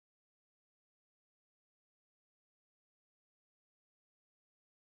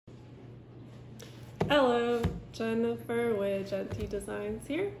Hello, Jennifer with Genty Designs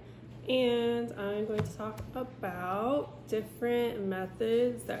here, and I'm going to talk about different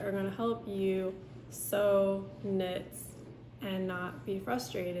methods that are going to help you sew knits and not be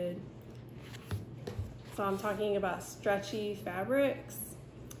frustrated. So I'm talking about stretchy fabrics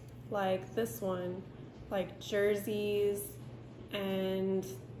like this one, like jerseys, and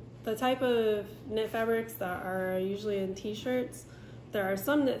the type of knit fabrics that are usually in t-shirts. There are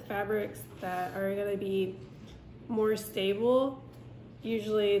some knit fabrics that are going to be more stable.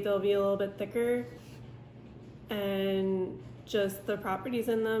 Usually they'll be a little bit thicker, and just the properties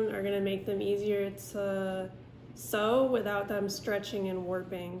in them are going to make them easier to sew without them stretching and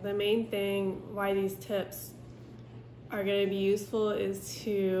warping. The main thing why these tips are going to be useful is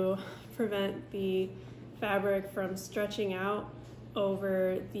to prevent the fabric from stretching out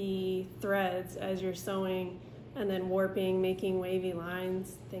over the threads as you're sewing and then warping, making wavy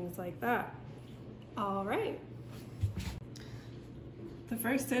lines, things like that. All right. The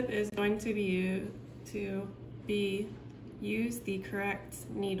first tip is going to be use the correct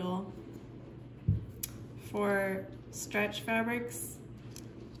needle. For stretch fabrics,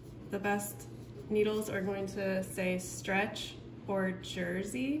 the best needles are going to say stretch or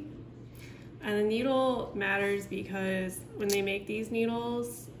jersey. And the needle matters because when they make these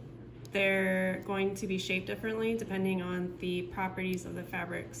needles, they're going to be shaped differently depending on the properties of the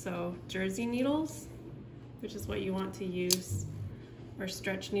fabric. So jersey needles, which is what you want to use, or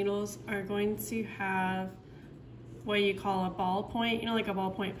stretch needles, are going to have what you call a ball point, you know, like a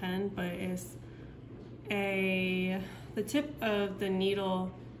ballpoint pen, but it's the tip of the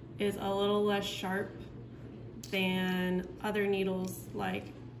needle is a little less sharp than other needles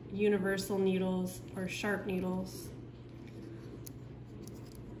like universal needles or sharp needles.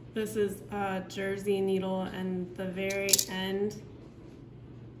 This is a jersey needle, and the very end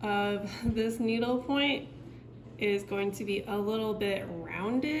of this needle point is going to be a little bit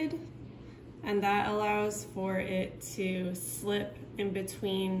rounded, and that allows for it to slip in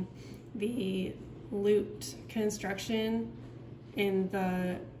between the looped construction in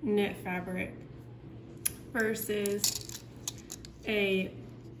the knit fabric versus a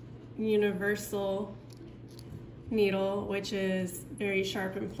universal needle, which is very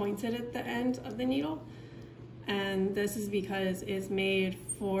sharp and pointed at the end of the needle. And this is because it's made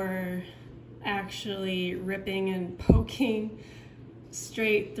for actually ripping and poking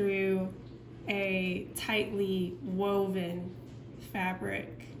straight through a tightly woven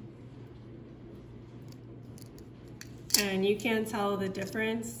fabric. And you can tell the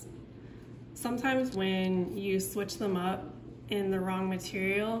difference sometimes when you switch them up in the wrong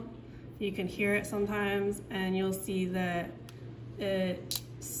material. You can hear it sometimes, and you'll see that it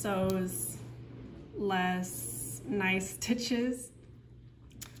sews less nice stitches.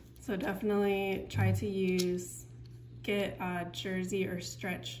 So definitely try to get jersey or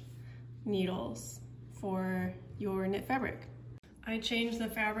stretch needles for your knit fabric. I changed the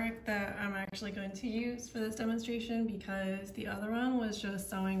fabric that I'm actually going to use for this demonstration because the other one was just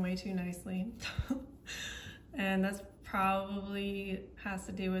sewing way too nicely. And that's probably has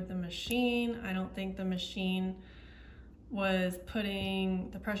to do with the machine. I don't think the machine was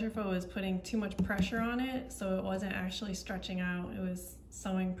the pressure foot was putting too much pressure on it, so it wasn't actually stretching out. It was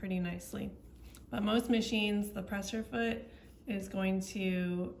sewing pretty nicely. But most machines, the pressure foot is going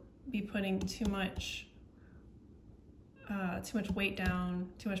to be putting too much weight down,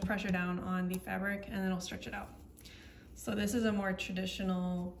 too much pressure down on the fabric, and then it'll stretch it out. So this is a more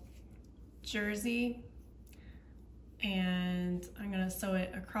traditional jersey, and I'm gonna sew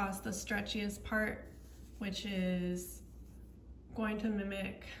it across the stretchiest part, which is going to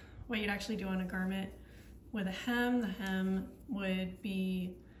mimic what you'd actually do on a garment with a hem. The hem would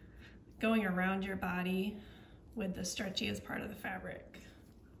be going around your body with the stretchiest part of the fabric.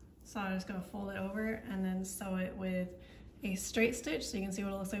 So I'm just gonna fold it over and then sew it with a straight stitch, so you can see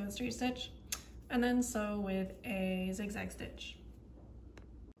what it looks like with a straight stitch, and then sew with a zigzag stitch.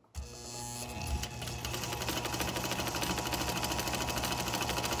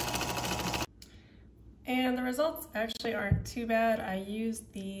 And the results actually aren't too bad. I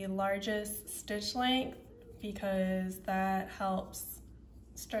used the largest stitch length because that helps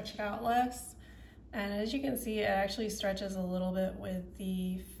stretch it out less. And as you can see, it actually stretches a little bit with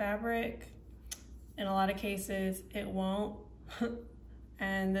the fabric. In a lot of cases, it won't.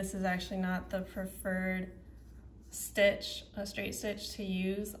 And this is actually not the preferred stitch, a straight stitch, to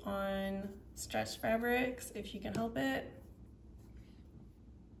use on stretched fabrics if you can help it.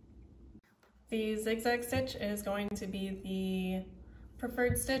 The zigzag stitch is going to be the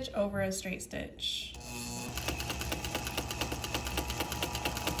preferred stitch over a straight stitch.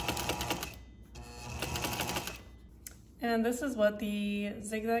 And this is what the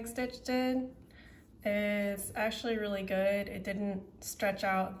zigzag stitch did. It's actually really good. It didn't stretch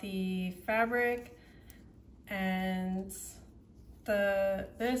out the fabric, and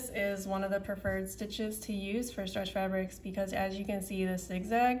this is one of the preferred stitches to use for stretch fabrics because, as you can see, the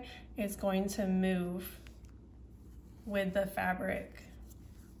zigzag is going to move with the fabric.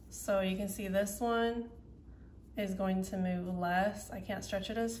 So you can see this one is going to move less. I can't stretch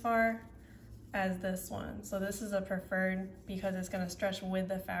it as far as this one. So this is a preferred because it's going to stretch with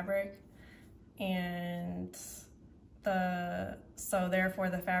the fabric, and so therefore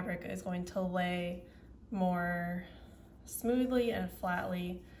the fabric is going to lay more smoothly and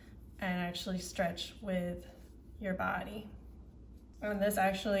flatly and actually stretch with your body. And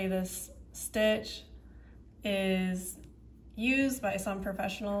this stitch is used by some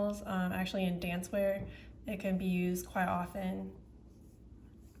professionals, actually in dancewear. It can be used quite often.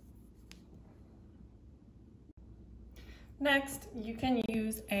 Next, you can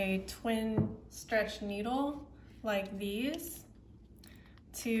use a twin stretch needle like these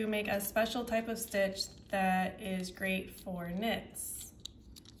to make a special type of stitch that is great for knits.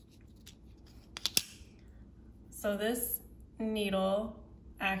 So this needle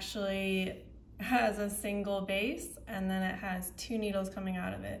actually has a single base, and then it has two needles coming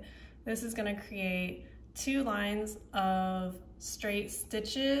out of it. This is going to create two lines of straight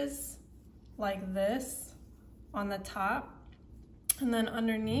stitches like this on the top, and then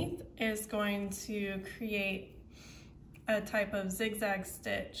underneath is going to create a type of zigzag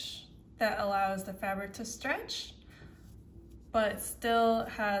stitch that allows the fabric to stretch but still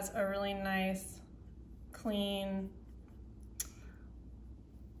has a really nice clean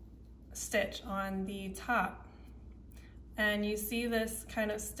stitch on the top. And you see this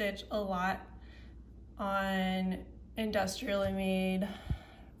kind of stitch a lot on industrially made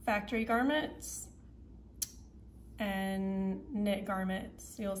factory garments and knit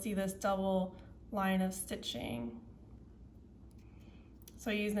garments. You'll see this double line of stitching. So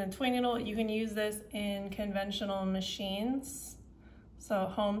using a twin needle, you can use this in conventional machines. So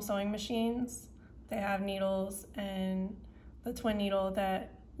home sewing machines, they have needles and the twin needle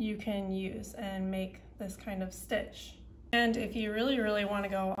that you can use and make this kind of stitch. And if you really, really want to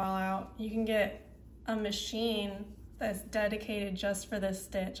go all out, you can get a machine that's dedicated just for this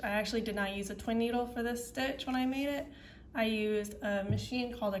stitch. I actually did not use a twin needle for this stitch when I made it. I used a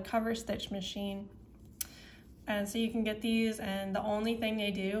machine called a cover stitch machine. And so you can get these, and the only thing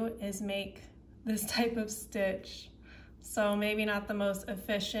they do is make this type of stitch. So maybe not the most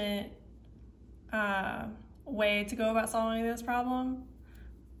efficient way to go about solving this problem,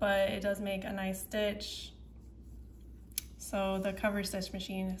 but it does make a nice stitch. So the cover stitch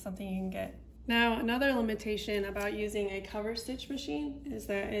machine is something you can get. Now, another limitation about using a cover stitch machine is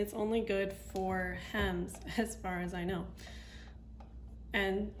that it's only good for hems, as far as I know.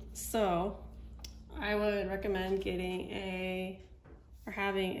 And so I would recommend having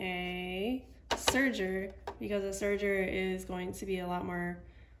a serger, because a serger is going to be a lot more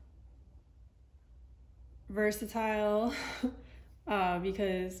versatile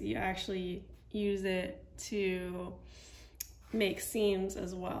because you actually use it to make seams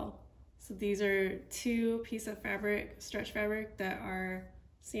as well. So these are two pieces of fabric, stretch fabric, that are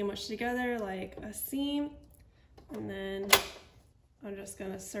sandwiched together like a seam, and then I'm just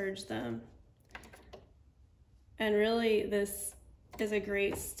gonna serge them. And really, this is a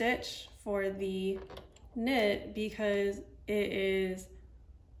great stitch for the knit because it is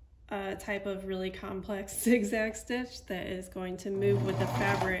a type of really complex zigzag stitch that is going to move with the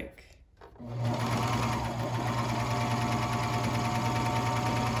fabric.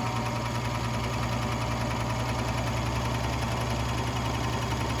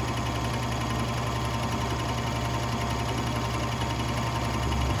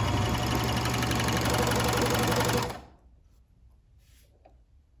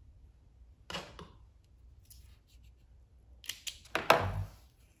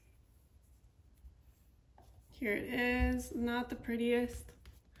 Here it is, not the prettiest,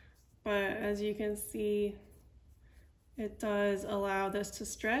 but as you can see, it does allow this to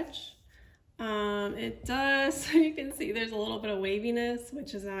stretch. It does, so you can see there's a little bit of waviness,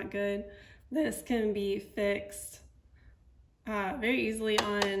 which is not good. This can be fixed very easily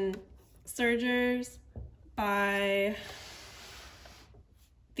on sergers by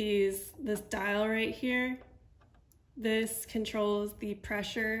this dial right here. This controls the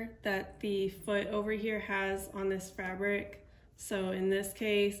pressure that the foot over here has on this fabric. So in this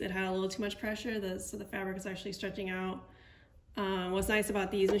case, it had a little too much pressure, so the fabric is actually stretching out. What's nice about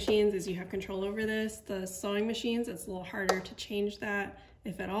these machines is you have control over this. The sewing machines, it's a little harder to change that,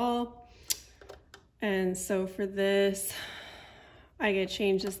 if at all. And so for this, I could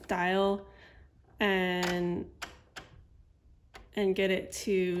change this dial and get it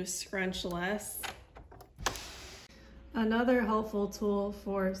to scrunch less. Another helpful tool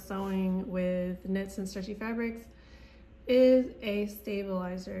for sewing with knits and stretchy fabrics is a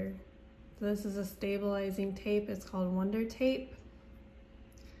stabilizer. This is a stabilizing tape. It's called Wonder Tape.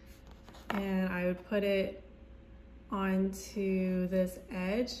 And I would put it onto this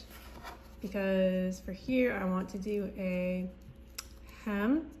edge because for here I want to do a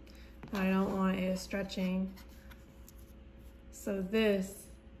hem. I don't want it stretching. So this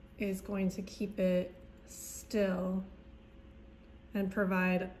is going to keep it still and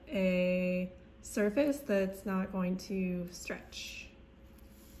provide a surface that's not going to stretch.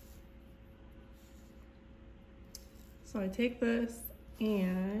 So I take this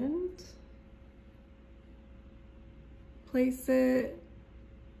and place it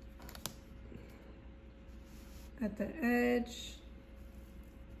at the edge.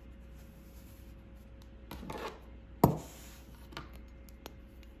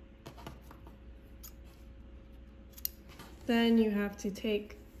 Then you have to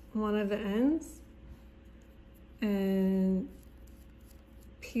take one of the ends and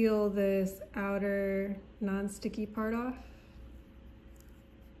peel this outer non-sticky part off,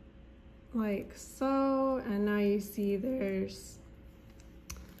 like so. And now you see there's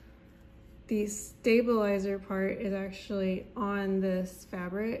the stabilizer part is actually on this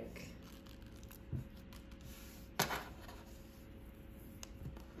fabric.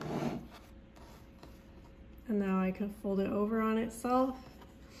 And now I can fold it over on itself,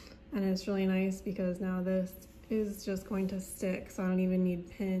 and it's really nice because now this is just going to stick, so I don't even need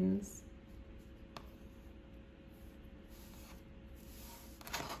pins.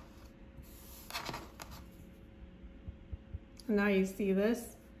 And now you see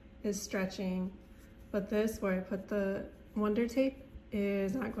this is stretching, but this where I put the Wonder Tape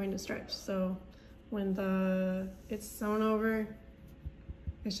is not going to stretch. So when it's sewn over,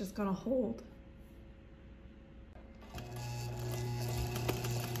 it's just gonna hold.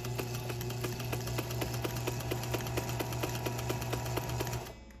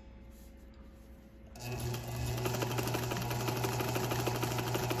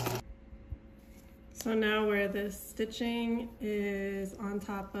 So now where this stitching is on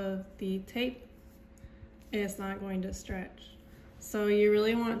top of the tape, it's not going to stretch. So you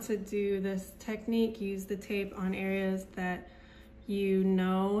really want to do this technique, use the tape on areas that you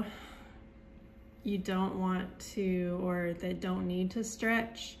know you don't want to or that don't need to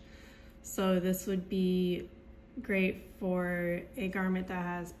stretch. So this would be great for a garment that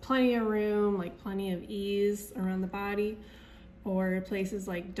has plenty of room, like plenty of ease around the body, or places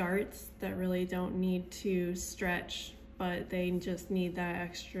like darts that really don't need to stretch, but they just need that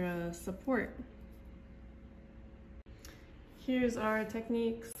extra support. Here's our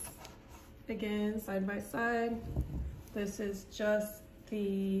techniques, again, side by side. This is just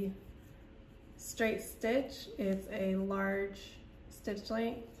the straight stitch. It's a large stitch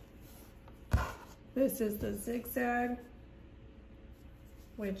length. This is the zigzag,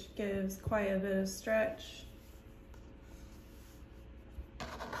 which gives quite a bit of stretch.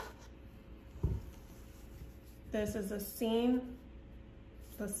 This is a seam,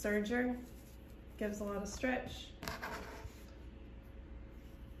 the serger, gives a lot of stretch.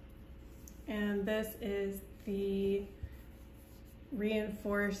 And this is the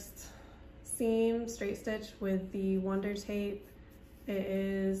reinforced seam straight stitch with the Wonder Tape. It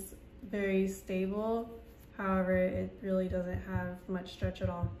is very stable, however, it really doesn't have much stretch at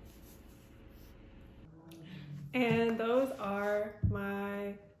all. And those are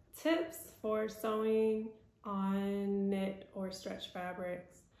my tips for sewing on knit or stretch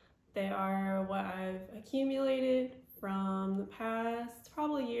fabrics. They are what I've accumulated from the past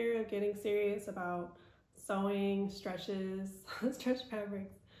probably year of getting serious about sewing stretch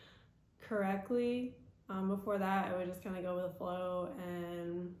fabrics correctly. Before that, I would just kind of go with the flow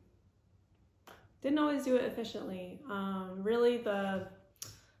and didn't always do it efficiently. Really,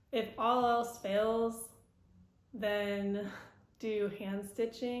 if all else fails, then do hand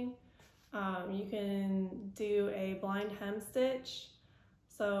stitching. You can do a blind hem stitch.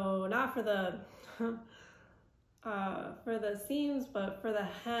 So not for the for the seams, but for the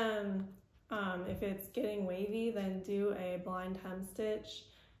hem, if it's getting wavy, then do a blind hem stitch,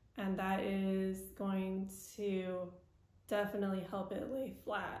 and that is going to definitely help it lay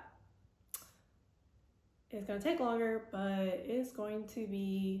flat. It's going to take longer, but it's going to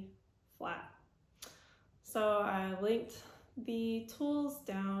be flat. So I linked the tools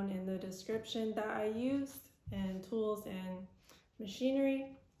down in the description that I used, and tools and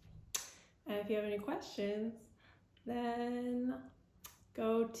machinery. And if you have any questions, then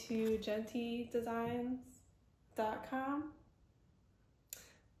go to gentydesigns.com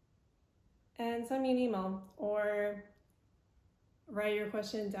and send me an email or write your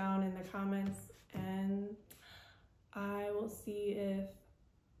question down in the comments, and I will see if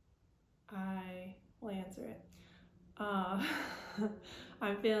I will answer it. I'm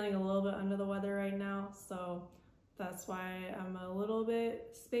feeling a little bit under the weather right now, so that's why I'm a little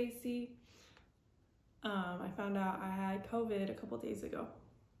bit spacey. I found out I had COVID a couple days ago,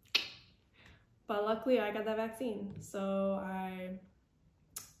 but luckily I got that vaccine, so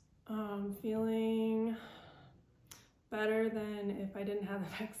I'm feeling better than if I didn't have the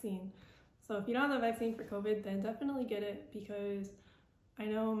vaccine. So if you don't have the vaccine for COVID, then definitely get it, because I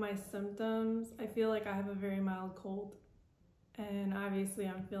know my symptoms, I feel like I have a very mild cold, and obviously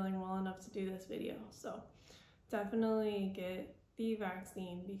I'm feeling well enough to do this video. So definitely get the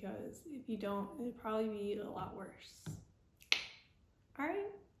vaccine, because if you don't, it'd probably be a lot worse. All right,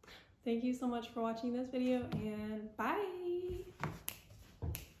 thank you so much for watching this video, and bye.